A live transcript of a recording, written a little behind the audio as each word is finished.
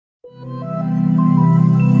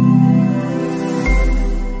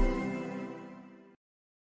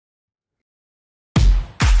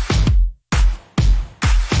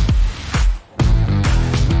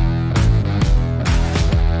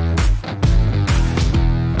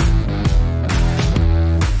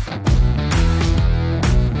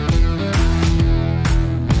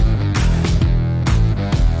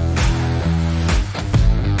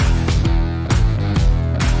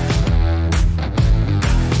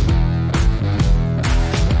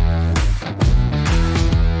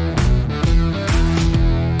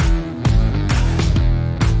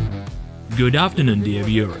Good afternoon, dear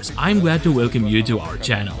viewers, I'm glad to welcome you to our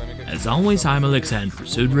channel. As always, I'm Aleksey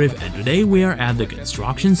Sudarev, and today we are at the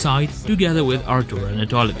construction site together with Artur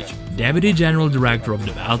Pronin, Deputy General Director of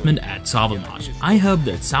Development at Sovelmash. I hope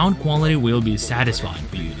that sound quality will be satisfying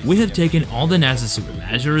for you. We have taken all the necessary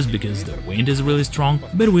measures because the wind is really strong,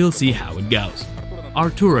 but we'll see how it goes.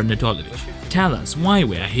 Artur Pronin, tell us why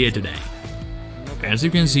we are here today. As you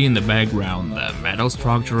can see in the background, the metal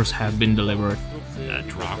structures have been delivered, the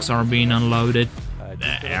trucks are being unloaded,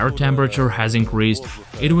 the air temperature has increased,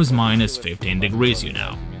 it was minus 15 degrees, you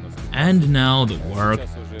know. And now the work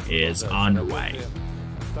is underway.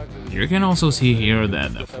 You can also see here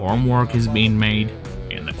that the formwork is being made.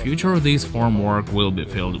 In the future, this formwork will be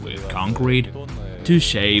filled with concrete to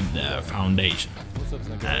shape the foundation.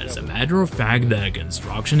 As a matter of fact, the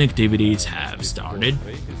construction activities have started,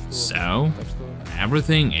 so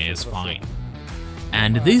everything is fine.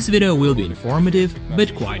 And this video will be informative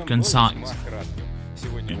but quite concise.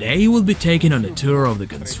 Today you will be taken on a tour of the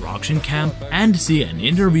construction camp and see an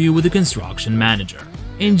interview with the construction manager.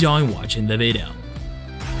 Enjoy watching the video.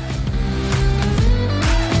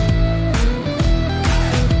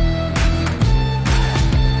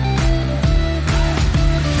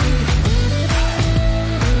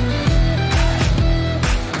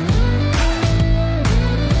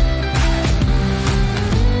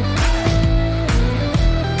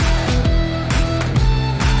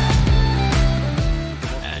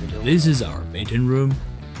 This is our meeting room,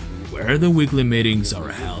 where the weekly meetings are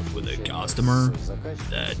held with the customer,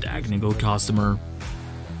 the technical customer,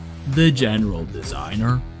 the general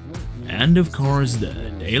designer, and of course the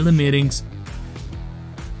daily meetings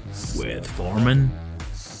with foremen,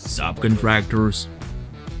 subcontractors,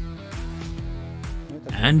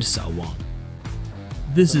 and so on.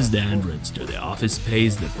 This is the entrance to the office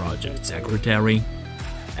space, the project secretary.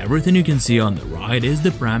 Everything you can see on the right is the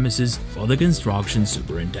premises for the construction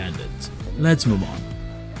superintendents. Let's move on.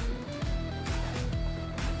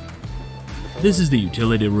 This is the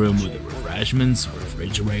utility room with the refreshments,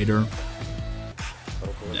 refrigerator.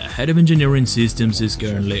 The head of engineering systems is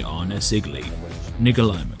currently on a sick leave.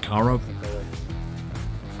 Nikolai Makarov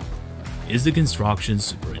is the construction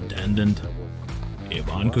superintendent.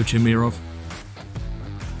 Ivan Kochemirov.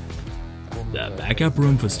 The backup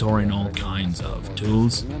room for storing all kinds of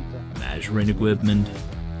tools, measuring equipment,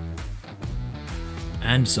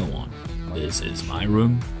 and so on. This is my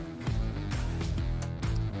room.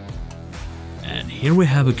 And here we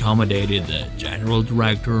have accommodated the General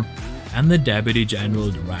Director and the Deputy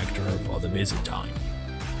General Director for the visit time.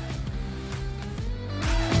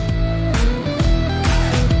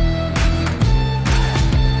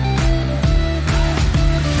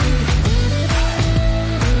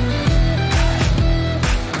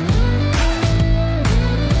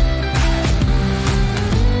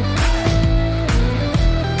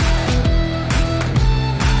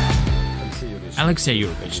 Aleksey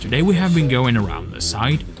Novikov, today we have been going around the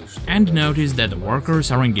site and noticed that the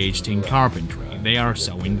workers are engaged in carpentry, they are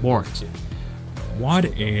sewing boards. What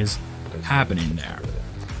is happening there?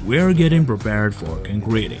 We are getting prepared for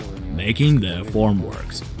concreting, making the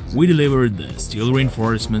formworks. We delivered the steel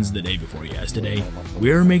reinforcements the day before yesterday.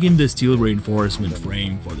 We are making the steel reinforcement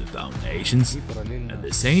frame for the foundations. At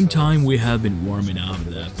the same time, we have been warming up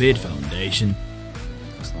the pit foundation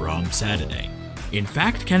from Saturday. In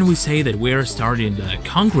fact, can we say that we are starting the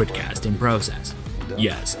concrete casting process?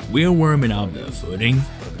 Yes, we are warming up the footing,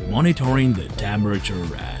 monitoring the temperature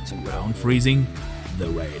at ground freezing, the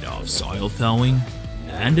rate of soil thawing,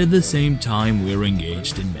 and at the same time we are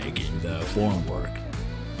engaged in making the formwork.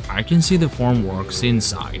 I can see the formworks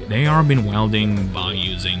inside. They are being welding by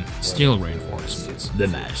using steel reinforcements. The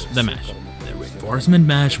mesh. The reinforcement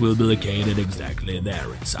mesh will be located exactly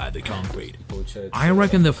there inside the concrete. I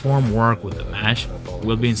reckon the formwork with the mesh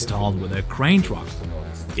will be installed with a crane truck.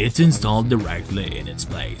 It's installed directly in its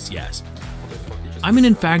place, yes. I mean,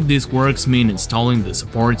 in fact, these works mean installing the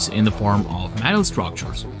supports in the form of metal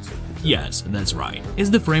structures. Yes, that's right.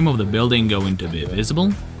 Is the frame of the building going to be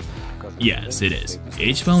visible? Yes, it is.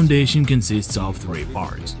 Each foundation consists of 3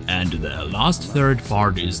 parts, and the last third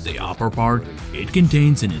part is the upper part. It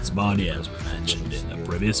contains in its body, as we mentioned in the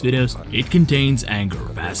previous videos, it contains anchor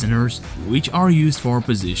fasteners, which are used for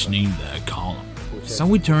positioning the column.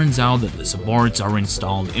 So it turns out that the supports are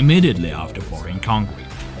installed immediately after pouring concrete.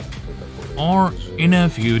 Or in a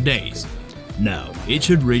few days. No, it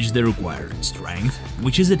should reach the required strength,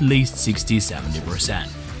 which is at least 60–70%.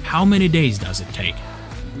 How many days does it take?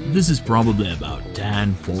 This is probably about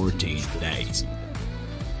 10–14 days.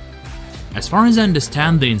 As far as I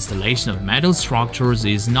understand, the installation of metal structures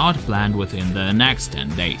is not planned within the next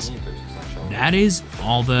 10 days. That is,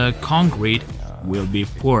 all the concrete will be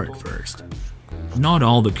poured first. Not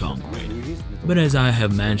all the concrete, but as I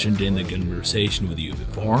have mentioned in the conversation with you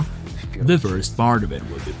before, the first part of it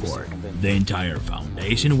will be poured. The entire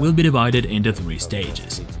foundation will be divided into 3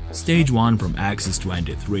 stages. Stage 1 from axis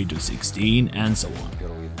 23 to 16 and so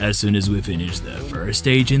on. As soon as we finish the first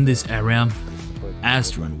stage in this area,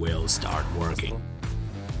 Astron will start working.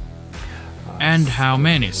 And how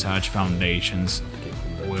many such foundations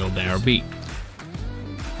will there be?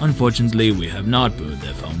 Unfortunately, we have not put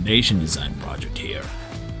the foundation design project here.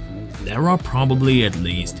 There are probably at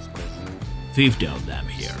least 50 of them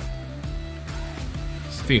here.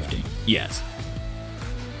 50, yes.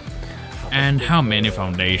 And how many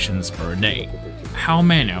foundations per day? How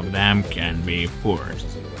many of them can be poured?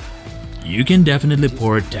 You can definitely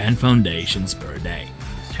pour 10 foundations per day.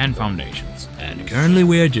 10 foundations. And currently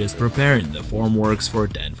we are just preparing the formworks for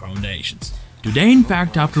 10 foundations. Today, in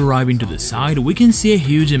fact, after arriving to the site, we can see a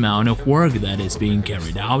huge amount of work that is being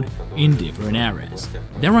carried out in different areas.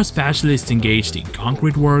 There are specialists engaged in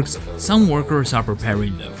concrete works, some workers are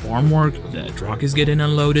preparing the formwork, the truck is getting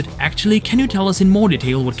unloaded. Actually, can you tell us in more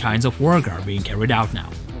detail what kinds of work are being carried out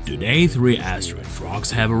now? Today, 3 Astron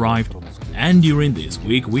trucks have arrived, and during this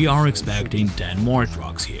week we are expecting 10 more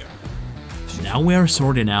trucks here. Now we are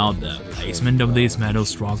sorting out the placement of these metal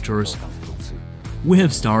structures. We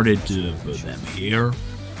have started to put them here,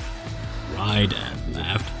 right and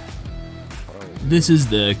left. This is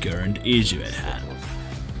the current issue at hand.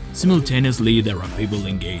 Simultaneously, there are people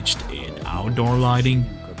engaged in outdoor lighting.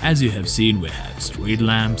 As you have seen, we have street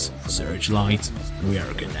lamps, searchlights. We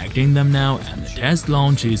are connecting them now and the test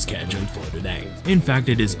launch is scheduled for today. In fact,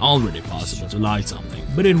 it is already possible to light something,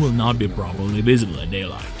 but it will not be properly visible at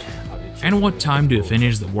daylight. And what time do you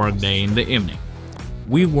finish the workday in the evening?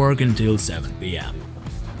 We work until 7 PM.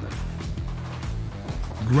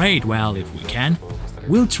 Great, well, if we can,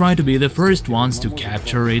 we'll try to be the first ones to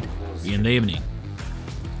capture it in the evening.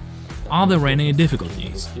 Are there any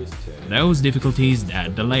difficulties? Those difficulties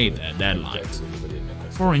that delay the deadlines.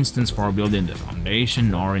 For instance, for building the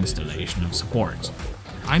foundation or installation of supports.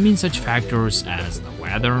 I mean such factors as the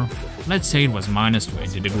weather. Let's say it was minus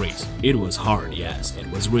 20 degrees. It was hard, yes, it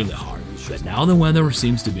was really hard. But now the weather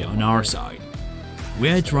seems to be on our side. We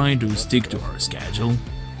are trying to stick to our schedule.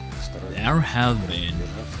 There have been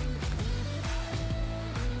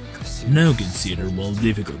no considerable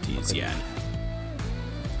difficulties yet.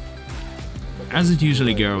 As it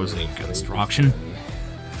usually goes in construction,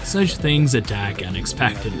 such things attack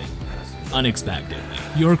unexpectedly. Unexpectedly,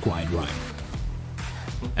 you're quite right.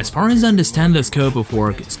 As far as I understand the scope of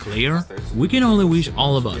work is clear, we can only wish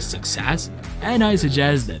all of us success, and I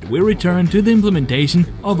suggest that we return to the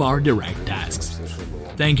implementation of our direct tasks.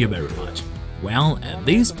 Thank you very much. Well, at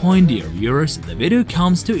this point, dear viewers, the video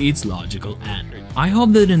comes to its logical end. I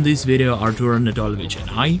hope that in this video Artur Anatolovich and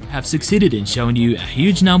I have succeeded in showing you a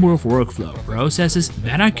huge number of workflow processes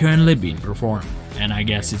that are currently being performed. And I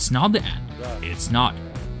guess it's not the end. It's not.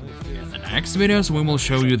 In the next videos we will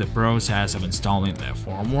show you the process of installing the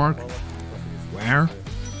formwork, where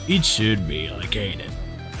it should be located.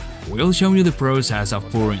 We'll show you the process of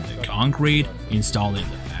pouring the concrete, installing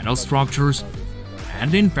the metal structures,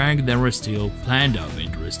 and in fact there are still plenty of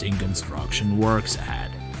interesting construction works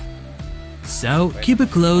ahead. So keep a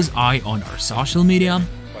close eye on our social media,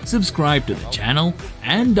 subscribe to the channel,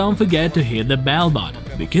 and don't forget to hit the bell button,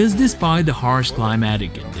 because despite the harsh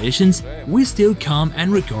climatic conditions, we still come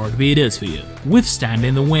and record videos for you,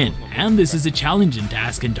 withstanding the wind, and this is a challenging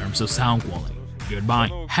task in terms of sound quality. Goodbye,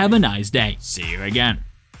 have a nice day, see you again.